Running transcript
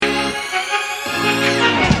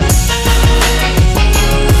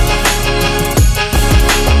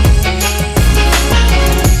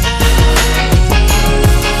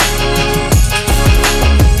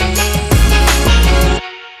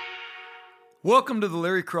Welcome to the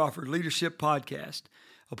Larry Crawford Leadership Podcast,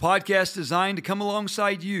 a podcast designed to come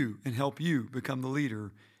alongside you and help you become the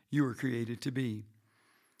leader you were created to be.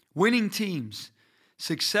 Winning teams,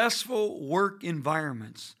 successful work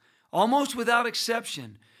environments, almost without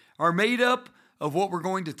exception, are made up of what we're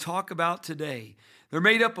going to talk about today. They're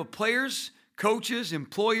made up of players, coaches,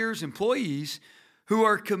 employers, employees who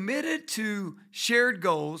are committed to shared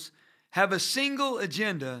goals, have a single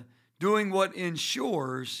agenda, doing what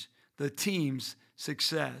ensures the team's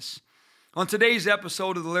success. On today's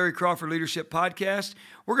episode of the Larry Crawford Leadership Podcast,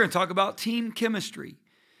 we're going to talk about team chemistry.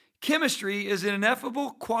 Chemistry is an ineffable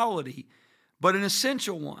quality, but an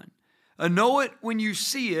essential one. A know it when you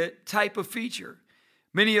see it type of feature.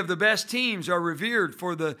 Many of the best teams are revered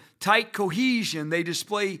for the tight cohesion they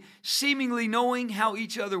display, seemingly knowing how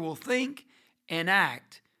each other will think and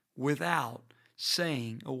act without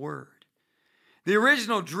saying a word. The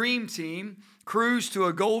original Dream Team cruised to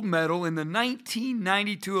a gold medal in the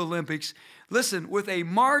 1992 Olympics, listen, with a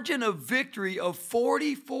margin of victory of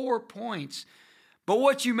 44 points. But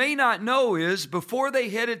what you may not know is, before they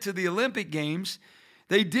headed to the Olympic Games,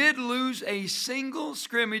 they did lose a single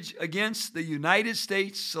scrimmage against the United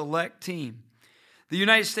States Select Team. The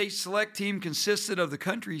United States Select Team consisted of the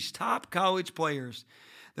country's top college players.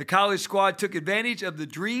 The college squad took advantage of the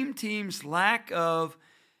Dream Team's lack of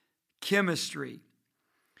chemistry.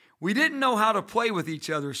 We didn't know how to play with each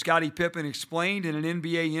other, Scottie Pippen explained in an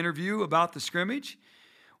NBA interview about the scrimmage.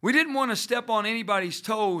 We didn't want to step on anybody's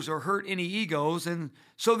toes or hurt any egos, and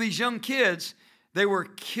so these young kids, they were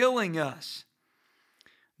killing us.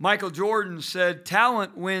 Michael Jordan said,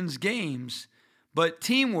 "Talent wins games, but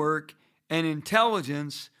teamwork and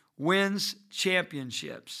intelligence wins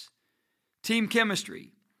championships." Team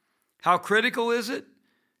chemistry. How critical is it?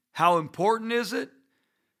 How important is it?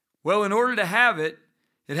 Well, in order to have it,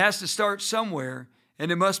 it has to start somewhere,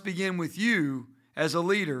 and it must begin with you as a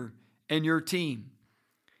leader and your team.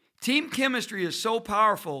 Team chemistry is so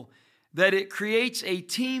powerful that it creates a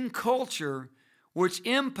team culture which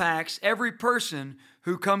impacts every person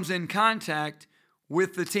who comes in contact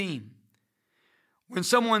with the team. When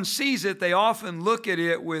someone sees it, they often look at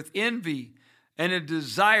it with envy and a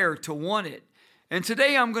desire to want it. And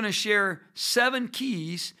today I'm going to share 7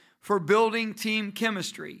 keys for building team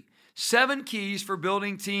chemistry. 7 keys for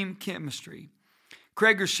building team chemistry.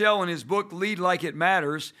 Craig Groeschel, in his book, Lead Like It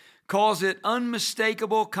Matters, calls it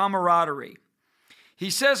unmistakable camaraderie. He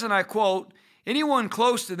says, and I quote, "Anyone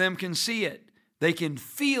close to them can see it. They can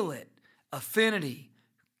feel it. Affinity,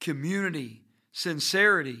 community,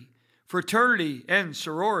 sincerity, fraternity, and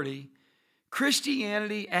sorority.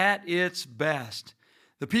 Christianity at its best.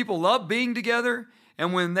 The people love being together,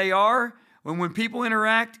 and when people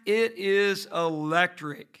interact, it is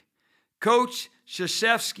electric." Coach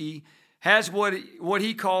Krzyzewski has what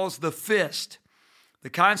he calls the fist.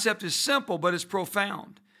 The concept is simple, but it's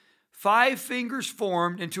profound. 5 fingers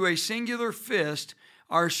formed into a singular fist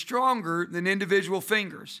are stronger than individual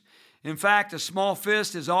fingers. In fact, a small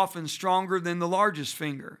fist is often stronger than the largest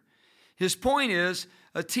finger. His point is,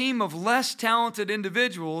 a team of less talented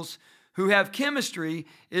individuals who have chemistry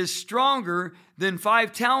is stronger than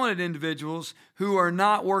 5 talented individuals who are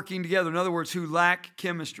not working together. In other words, who lack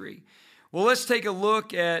chemistry. Well, let's take a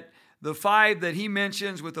look at the 5 that he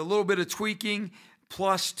mentions with a little bit of tweaking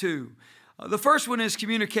plus 2. The first one is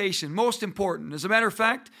communication, most important. As a matter of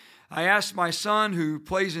fact, I asked my son who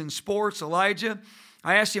plays in sports, Elijah,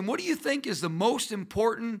 I asked him, what do you think is most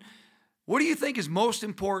important when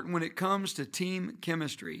it comes to team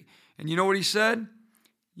chemistry? And you know what he said?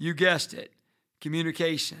 You guessed it,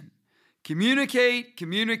 communication. Communicate,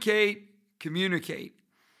 communicate, communicate.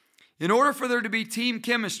 In order for there to be team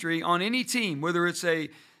chemistry on any team, whether it's a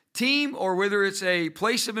team or whether it's a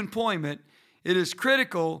place of employment, it is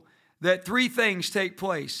critical that 3 things take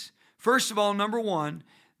place. First of all, number 1,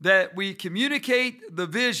 that we communicate the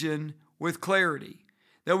vision with clarity.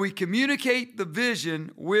 That we communicate the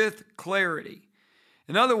vision with clarity.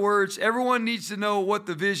 In other words, everyone needs to know what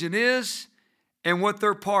the vision is and what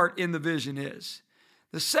their part in the vision is.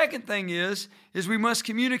 The second thing is we must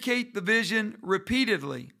communicate the vision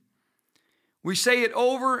repeatedly. We say it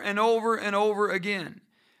over and over and over again.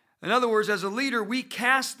 In other words, as a leader, we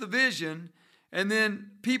cast the vision, and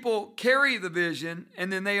then people carry the vision,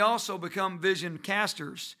 and then they also become vision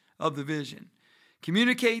casters of the vision.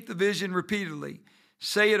 Communicate the vision repeatedly.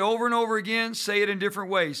 Say it over and over again. Say it in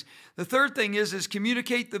different ways. The third thing is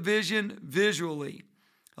communicate the vision visually.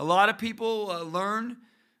 A lot of people learn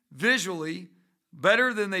visually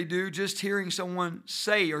better than they do just hearing someone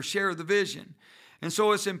say or share the vision. And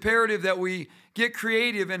so it's imperative that we get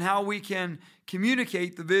creative in how we can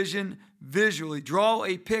communicate the vision visually, draw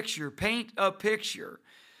a picture, paint a picture.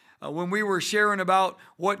 When we were sharing about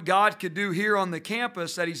what God could do here on the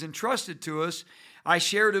campus that He's entrusted to us, I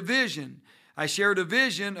shared a vision. I shared a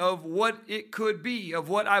vision of what it could be, of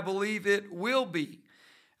what I believe it will be.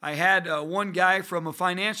 I had one guy from a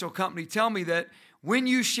financial company tell me that when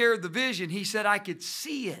you shared the vision, he said, I could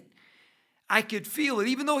see it. I could feel it.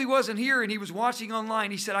 Even though he wasn't here and he was watching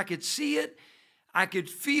online, he said, I could see it, I could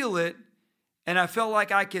feel it, and I felt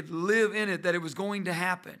like I could live in it, that it was going to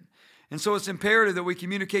happen. And so it's imperative that we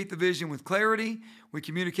communicate the vision with clarity, we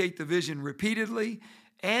communicate the vision repeatedly,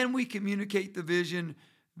 and we communicate the vision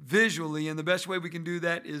visually. And the best way we can do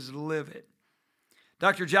that is live it.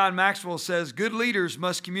 Dr. John Maxwell says, good leaders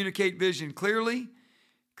must communicate vision clearly,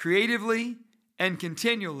 creatively, and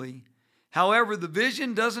continually. However, the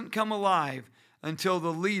vision doesn't come alive until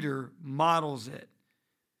the leader models it.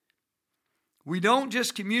 We don't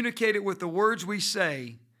just communicate it with the words we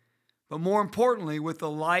say, but more importantly, with the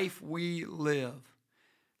life we live.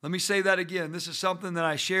 Let me say that again. This is something that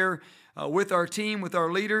I share with our team, with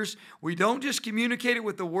our leaders. We don't just communicate it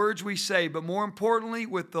with the words we say, but more importantly,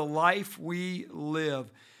 with the life we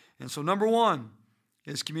live. And so number one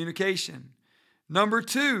is communication. Number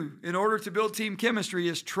two, in order to build team chemistry,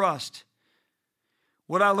 is trust.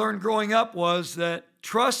 What I learned growing up was that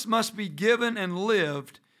trust must be given and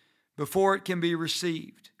lived before it can be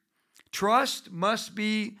received. Trust must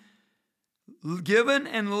be given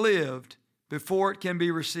and lived before it can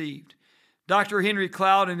be received. Dr. Henry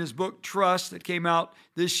Cloud, in his book Trust, that came out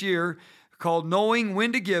this year, called Knowing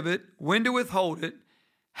When to Give It, When to Withhold It,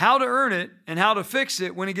 How to Earn It, and How to Fix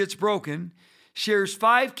It When It Gets Broken, shares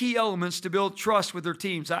 5 key elements to build trust with their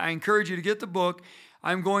teams. I encourage you to get the book.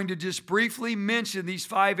 I'm going to just briefly mention these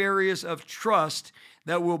 5 areas of trust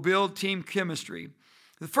that will build team chemistry.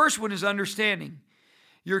 The first one is understanding.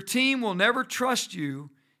 Your team will never trust you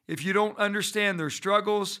if you don't understand their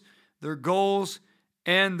struggles, their goals,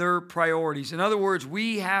 and their priorities. In other words,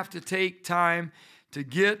 we have to take time to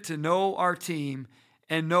get to know our team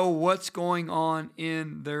and know what's going on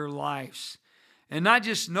in their lives. And not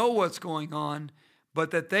just know what's going on, but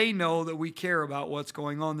that they know that we care about what's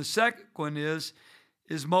going on. The second one is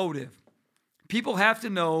motive. People have to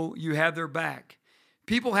know you have their back.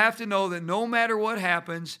 People have to know that no matter what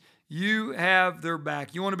happens, you have their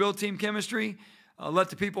back. You want to build team chemistry? Let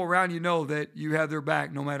the people around you know that you have their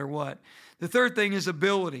back no matter what. The third thing is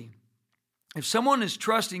ability. If someone is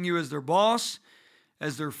trusting you as their boss,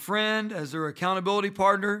 as their friend, as their accountability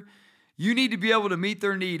partner, you need to be able to meet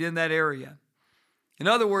their need in that area. In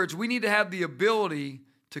other words, we need to have the ability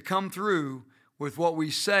to come through with what we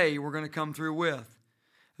say we're going to come through with.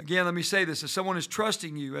 Again, let me say this. If someone is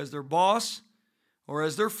trusting you as their boss or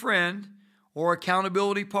as their friend or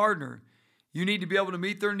accountability partner, you need to be able to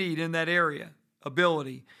meet their need in that area.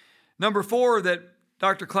 Ability. Number 4 that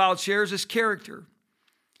Dr. Cloud shares is character.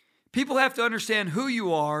 People have to understand who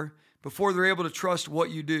you are before they're able to trust what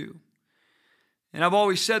you do. And I've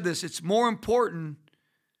always said this, it's more important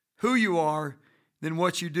who you are than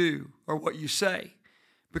what you do or what you say.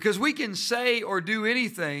 Because we can say or do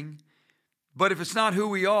anything, but if it's not who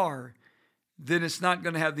we are, then it's not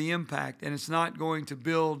going to have the impact and it's not going to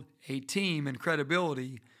build a team and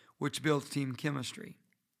credibility, which builds team chemistry.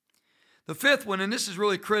 The fifth one, and this is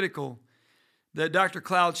really critical, that Dr.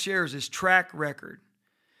 Cloud shares is track record.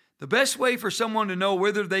 The best way for someone to know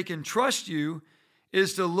whether they can trust you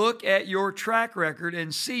is to look at your track record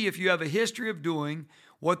and see if you have a history of doing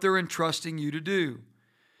what they're entrusting you to do.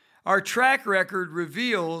 Our track record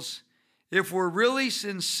reveals if we're really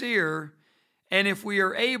sincere and if we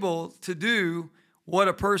are able to do what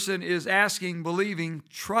a person is asking, believing,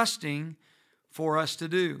 trusting for us to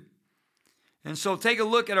do. And so take a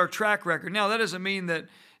look at our track record. Now, that doesn't mean that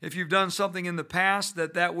if you've done something in the past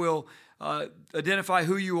that will identify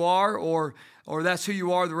who you are or that's who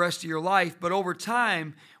you are the rest of your life. But over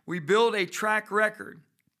time, we build a track record.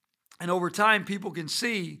 And over time, people can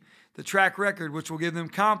see the track record, which will give them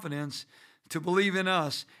confidence to believe in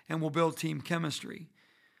us and will build team chemistry.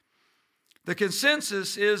 The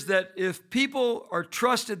consensus is that if people are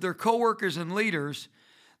trusted their coworkers and leaders,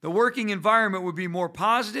 the working environment would be more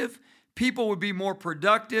positive, people would be more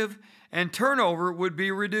productive, and turnover would be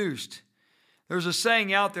reduced. There's a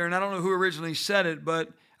saying out there, and I don't know who originally said it, but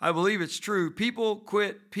I believe it's true. People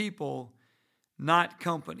quit people, not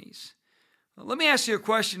companies. Let me ask you a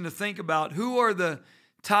question to think about. Who are the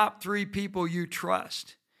top 3 people you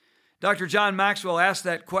trust? Dr. John Maxwell asked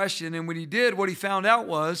that question, and when he did, what he found out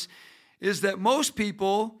is that most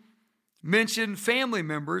people mentioned family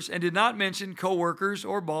members and did not mention coworkers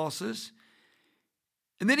or bosses.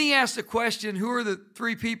 And then he asked the question, who are the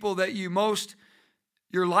three people that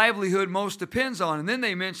your livelihood most depends on? And then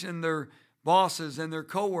they mentioned their bosses and their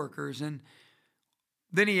coworkers. And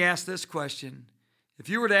then he asked this question. If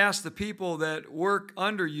you were to ask the people that work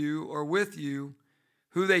under you or with you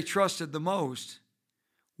who they trusted the most,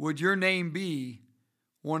 would your name be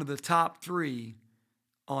one of the top three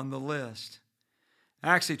on the list?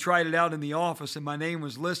 I actually tried it out in the office and my name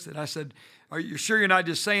was listed. I said, are you sure you're not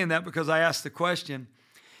just saying that because I asked the question?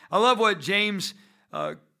 I love what James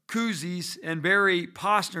Kouzes and Barry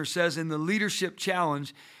Posner says in the Leadership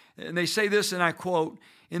Challenge. And they say this, and I quote,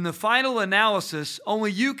 "In the final analysis,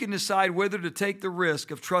 only you can decide whether to take the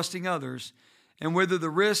risk of trusting others and whether the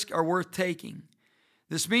risks are worth taking.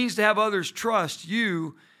 This means to have others trust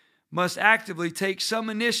you must actively take some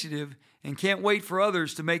initiative and can't wait for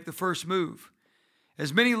others to make the first move.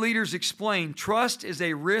 As many leaders explain, trust is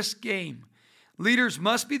a risk game. Leaders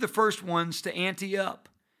must be the first ones to ante up.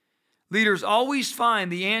 Leaders always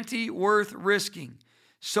find the ante worth risking.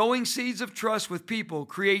 Sowing seeds of trust with people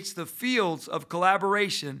creates the fields of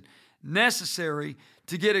collaboration necessary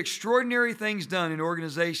to get extraordinary things done in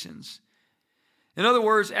organizations." In other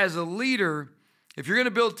words, as a leader, if you're going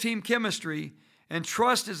to build team chemistry, and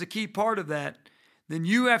trust is a key part of that, then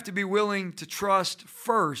you have to be willing to trust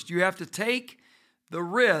first. You have to take the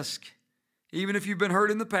risk, even if you've been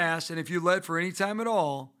hurt in the past, and if you led for any time at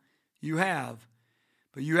all, you have.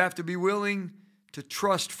 But you have to be willing to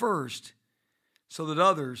trust first so that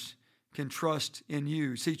others can trust in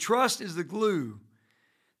you. See, trust is the glue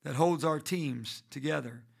that holds our teams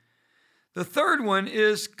together. The third one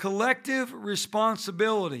is collective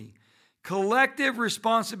responsibility. Collective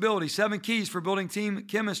responsibility. 7 keys for building team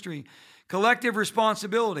chemistry. Collective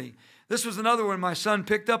responsibility. This was another one my son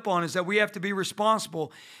picked up on, is that we have to be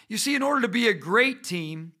responsible. You see, in order to be a great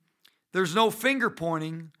team, there's no finger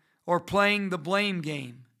pointing or playing the blame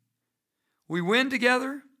game. We win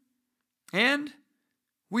together and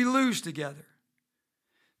we lose together.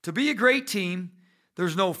 To be a great team,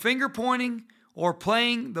 there's no finger pointing or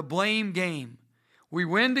playing the blame game. We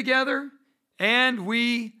win together and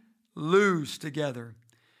we lose together.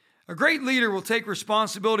 A great leader will take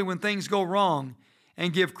responsibility when things go wrong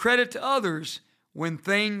and give credit to others when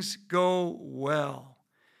things go well.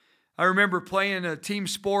 I remember playing team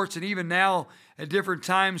sports, and even now at different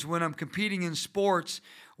times when I'm competing in sports,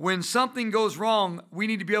 when something goes wrong, we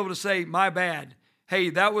need to be able to say, my bad. Hey,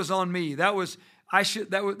 that was on me. That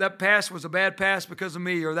pass was a bad pass because of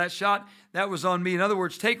me, or that shot, that was on me. In other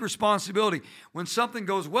words, take responsibility. When something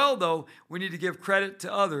goes well, though, we need to give credit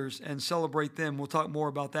to others and celebrate them. We'll talk more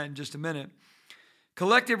about that in just a minute.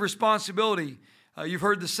 Collective responsibility. You've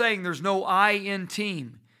heard the saying, there's no I in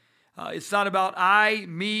team. It's not about I,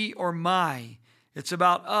 me, or my. It's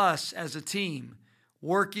about us as a team,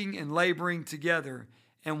 working and laboring together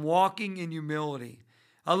and walking in humility.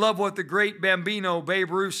 I love what the great Bambino, Babe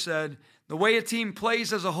Ruth, said. The way a team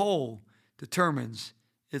plays as a whole determines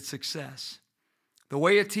its success. The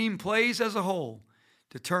way a team plays as a whole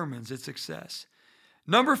determines its success.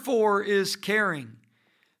 Number 4 is caring.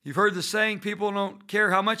 You've heard the saying, people don't care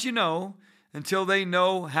how much you know until they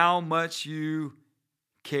know how much you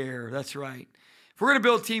care. That's right. If we're going to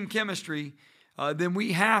build team chemistry, then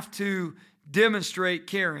we have to demonstrate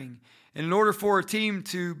caring. And in order for a team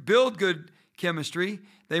to build good chemistry,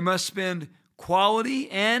 they must spend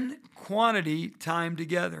quality and quantity time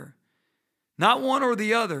together. Not one or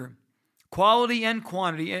the other. Quality and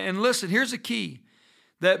quantity. And listen, here's a key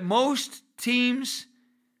that most teams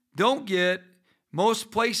don't get.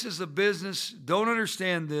 Most places of business don't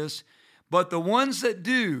understand this. But the ones that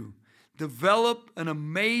do develop an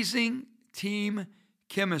amazing team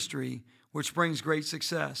chemistry, which brings great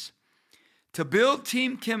success. To build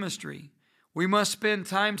team chemistry, we must spend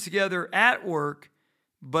time together at work,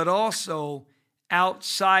 but also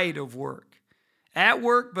outside of work. At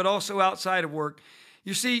work, but also outside of work.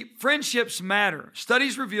 You see, friendships matter.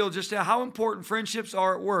 Studies reveal just how important friendships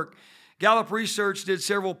are at work. Gallup Research did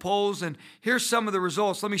several polls, and here's some of the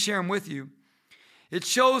results. Let me share them with you. It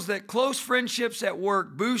shows that close friendships at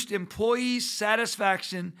work boost employees'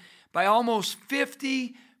 satisfaction by almost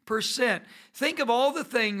 50%. Think of all the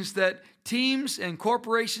things that teams and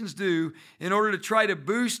corporations do in order to try to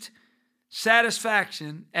boost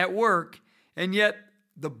satisfaction at work, and yet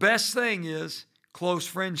the best thing is close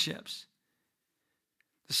friendships.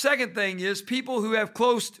 The second thing is people who have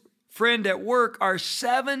close friend at work are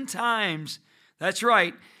 7 times, that's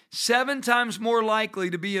right, 7 times more likely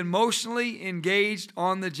to be emotionally engaged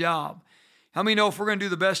on the job. How many know if we're going to do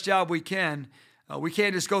the best job we can't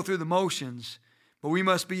just go through the motions, but we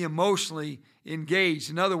must be emotionally engaged.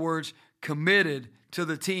 In other words, committed to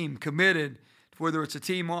the team, committed to whether it's a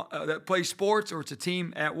team that plays sports or it's a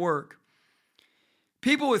team at work.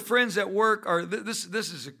 People with friends at work are, this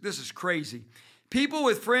is crazy. People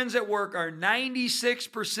with friends at work are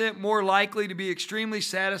 96% more likely to be extremely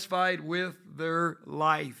satisfied with their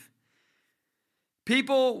life.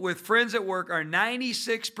 People with friends at work are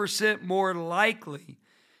 96% more likely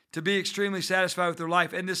to be extremely satisfied with their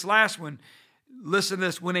life. And this last one, listen to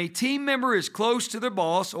this. When a team member is close to their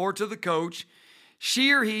boss or to the coach,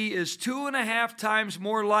 she or he is 2.5 times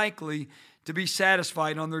more likely to be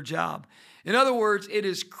satisfied on their job. In other words, it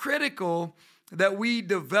is critical that we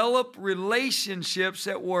develop relationships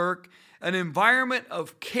at work, an environment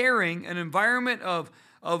of caring, an environment of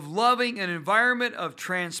loving, an environment of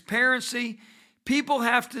transparency. People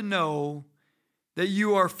have to know that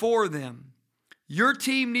you are for them. Your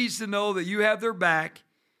team needs to know that you have their back,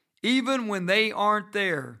 even when they aren't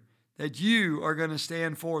there, that you are going to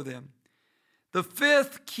stand for them. The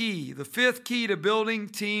fifth key to building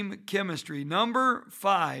team chemistry, number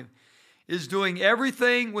 5, is doing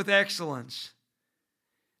everything with excellence.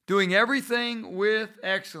 Doing everything with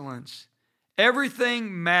excellence.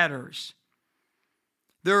 Everything matters.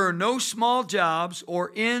 There are no small jobs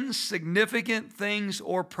or insignificant things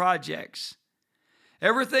or projects.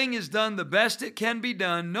 Everything is done the best it can be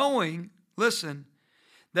done, knowing, listen,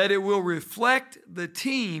 that it will reflect the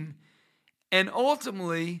team and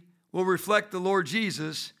ultimately will reflect the Lord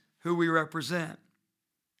Jesus, who we represent.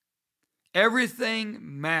 Everything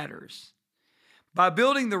matters. By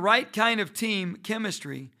building the right kind of team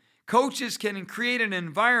chemistry, coaches can create an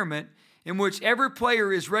environment in which every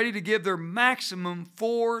player is ready to give their maximum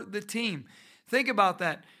for the team. Think about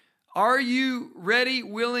that. Are you ready,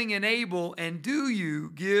 willing, and able, and do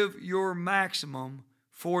you give your maximum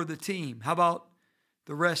for the team? How about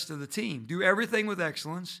the rest of the team? Do everything with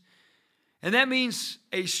excellence. And that means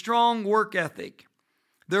a strong work ethic.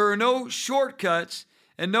 There are no shortcuts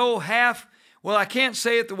and no I can't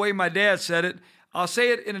say it the way my dad said it. I'll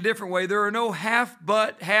say it in a different way. There are no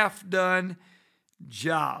half-done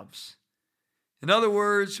jobs. In other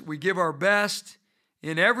words, we give our best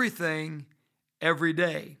in everything every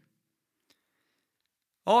day.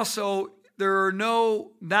 Also, there are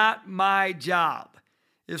no not my job.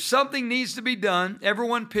 If something needs to be done,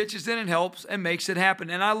 everyone pitches in and helps and makes it happen.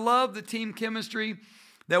 And I love the team chemistry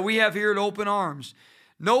that we have here at Open Arms.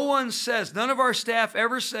 None of our staff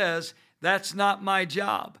ever says, that's not my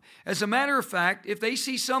job. As a matter of fact, if they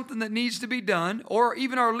see something that needs to be done, or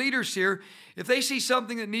even our leaders here, if they see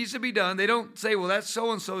something that needs to be done, they don't say, well, that's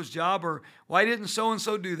so-and-so's job, or why didn't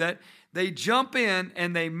so-and-so do that? They jump in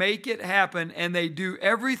and they make it happen, and they do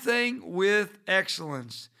everything with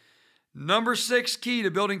excellence. Number 6 key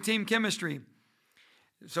to building team chemistry.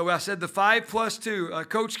 So I said the 5+2.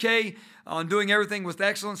 Coach K, on doing everything with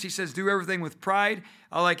excellence, he says do everything with pride.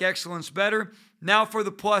 I like excellence better. Now for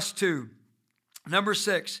the +2. Number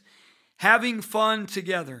 6, having fun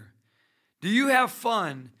together. Do you have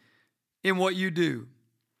fun in what you do?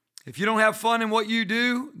 If you don't have fun in what you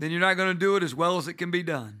do, then you're not going to do it as well as it can be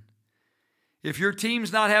done. If your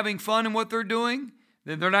team's not having fun in what they're doing,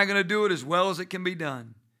 then they're not going to do it as well as it can be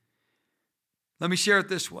done. Let me share it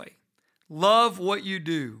this way. Love what you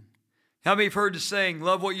do. How many have heard the saying,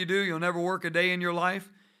 love what you do, you'll never work a day in your life?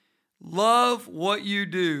 Love what you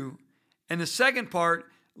do. And the second part,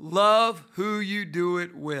 love who you do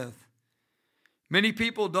it with. Many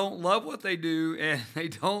people don't love what they do, and they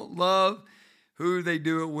don't love who they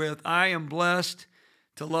do it with. I am blessed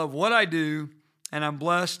to love what I do, and I'm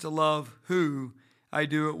blessed to love who I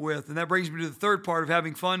do it with. And that brings me to the third part of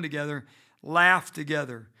having fun together, laugh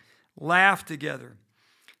together. Laugh together.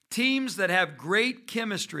 Teams that have great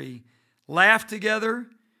chemistry laugh together.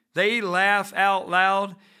 They laugh out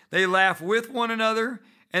loud. They laugh with one another,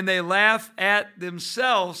 and they laugh at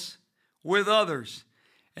themselves with others.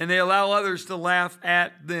 And they allow others to laugh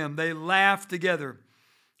at them. They laugh together.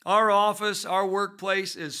 Our office, our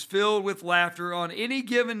workplace is filled with laughter on any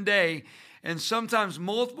given day, and sometimes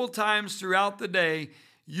multiple times throughout the day.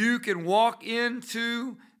 You can walk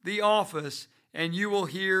into the office and you will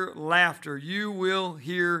hear laughter. You will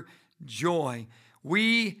hear joy.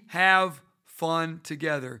 We have fun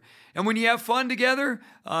together. And when you have fun together,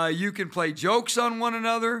 you can play jokes on one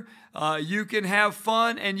another. You can have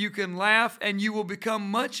fun and you can laugh, and you will become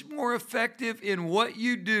much more effective in what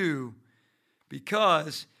you do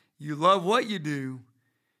because you love what you do.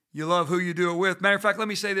 You love who you do it with. Matter of fact, let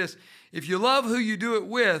me say this. If you love who you do it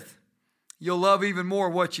with, you'll love even more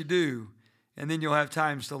what you do, and then you'll have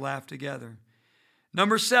times to laugh together.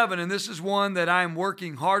 Number 7, and this is one that I'm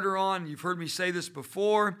working harder on. You've heard me say this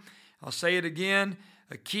before. I'll say it again.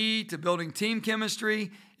 A key to building team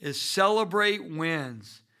chemistry is celebrate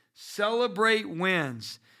wins. Celebrate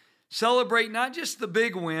wins. Celebrate not just the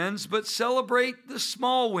big wins, but celebrate the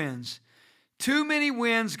small wins. Too many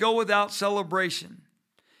wins go without celebration.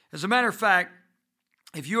 As a matter of fact,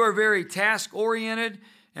 if you are very task-oriented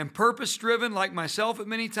and purpose-driven like myself at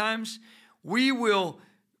many times, we will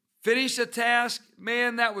finish a task.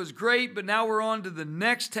 Man, that was great, but now we're on to the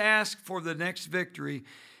next task for the next victory.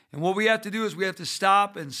 And what we have to do is we have to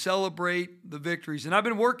stop and celebrate the victories. And I've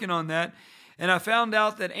been working on that. And I found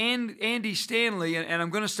out that Andy Stanley, and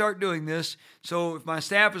I'm going to start doing this, so if my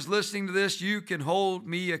staff is listening to this, you can hold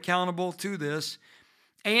me accountable to this.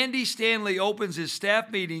 Andy Stanley opens his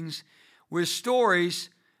staff meetings with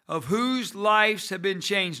stories of whose lives have been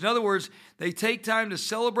changed. In other words, they take time to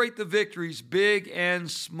celebrate the victories, big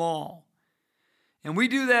and small. And we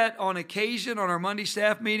do that on occasion on our Monday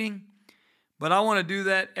staff meeting, but I want to do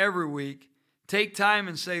that every week. Take time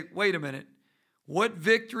and say, wait a minute, what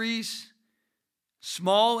victories,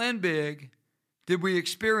 small and big, did we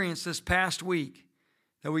experience this past week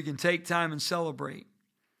that we can take time and celebrate?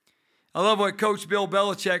 I love what Coach Bill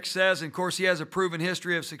Belichick says, and of course he has a proven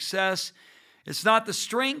history of success. It's not the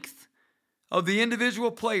strength of the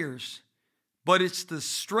individual players, but it's the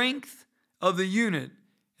strength of the unit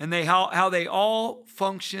and how they all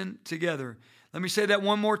function together. Let me say that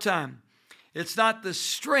one more time. It's not the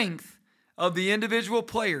strength of the individual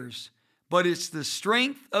players, but it's the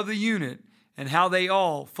strength of the unit and how they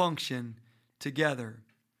all function together.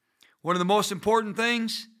 One of the most important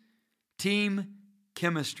things, team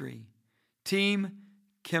chemistry. Team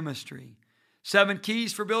chemistry. 7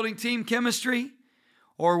 keys for building team chemistry,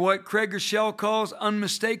 or what Craig Rochelle calls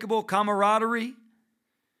unmistakable camaraderie.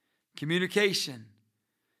 Communication.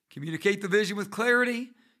 Communicate the vision with clarity.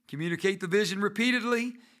 Communicate the vision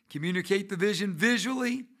repeatedly. Communicate the vision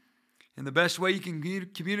visually. And the best way you can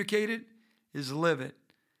communicate it is live it.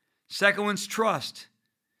 Second one's trust.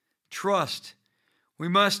 Trust. We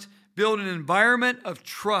must build an environment of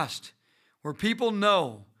trust where people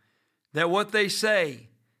know that what they say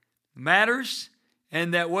matters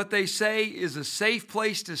and that what they say is a safe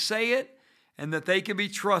place to say it and that they can be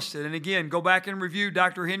trusted. And again, go back and review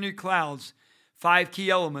Dr. Henry Cloud's 5 key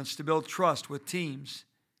elements to build trust with teams.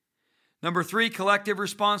 Number 3, collective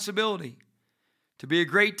responsibility. To be a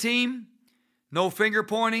great team, no finger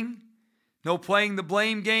pointing, no playing the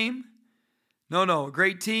blame game. No. A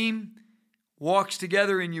great team walks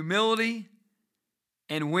together in humility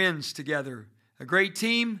and wins together. A great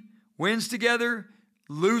team wins together,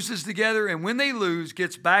 loses together, and when they lose,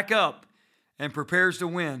 gets back up and prepares to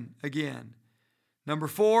win again. Number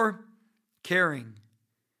 4, caring.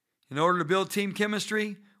 In order to build team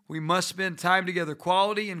chemistry, we must spend time together,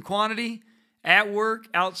 quality and quantity, at work,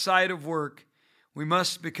 outside of work. We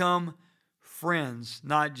must become friends,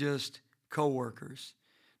 not just co-workers.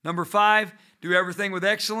 Number 5, do everything with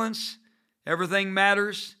excellence. Everything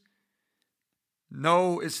matters.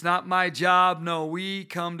 No, it's not my job. No, we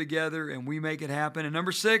come together and we make it happen. And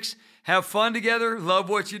number 6, have fun together. Love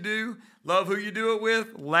what you do. Love who you do it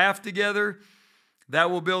with. Laugh together.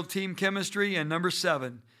 That will build team chemistry. And number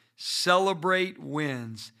 7, celebrate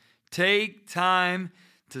wins. Take time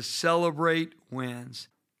to celebrate wins.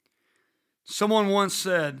 Someone once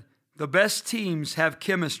said, the best teams have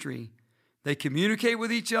chemistry. They communicate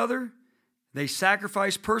with each other. They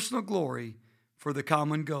sacrifice personal glory for the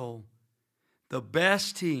common goal. The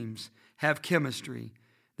best teams have chemistry.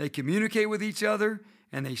 They communicate with each other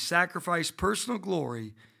and they sacrifice personal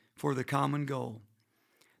glory for the common goal.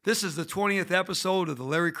 This is the 20th episode of the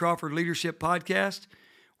Larry Crawford Leadership Podcast.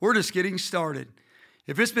 We're just getting started.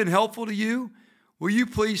 If it's been helpful to you, will you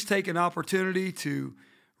please take an opportunity to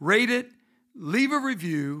rate it, leave a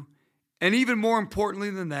review, and even more importantly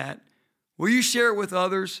than that, will you share it with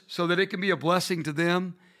others so that it can be a blessing to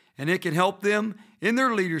them and it can help them in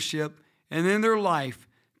their leadership and in their life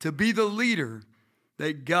to be the leader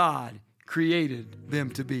that God created them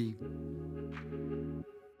to be.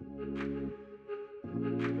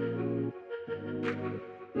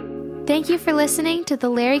 Thank you for listening to the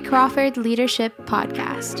Larry Crawford Leadership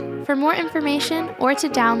Podcast. For more information or to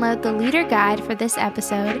download the leader guide for this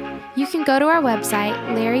episode, you can go to our website,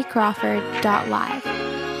 larrycrawford.live.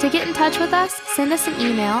 To get in touch with us, send us an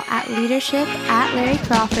email at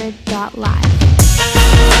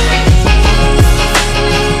leadership@larrycrawford.live.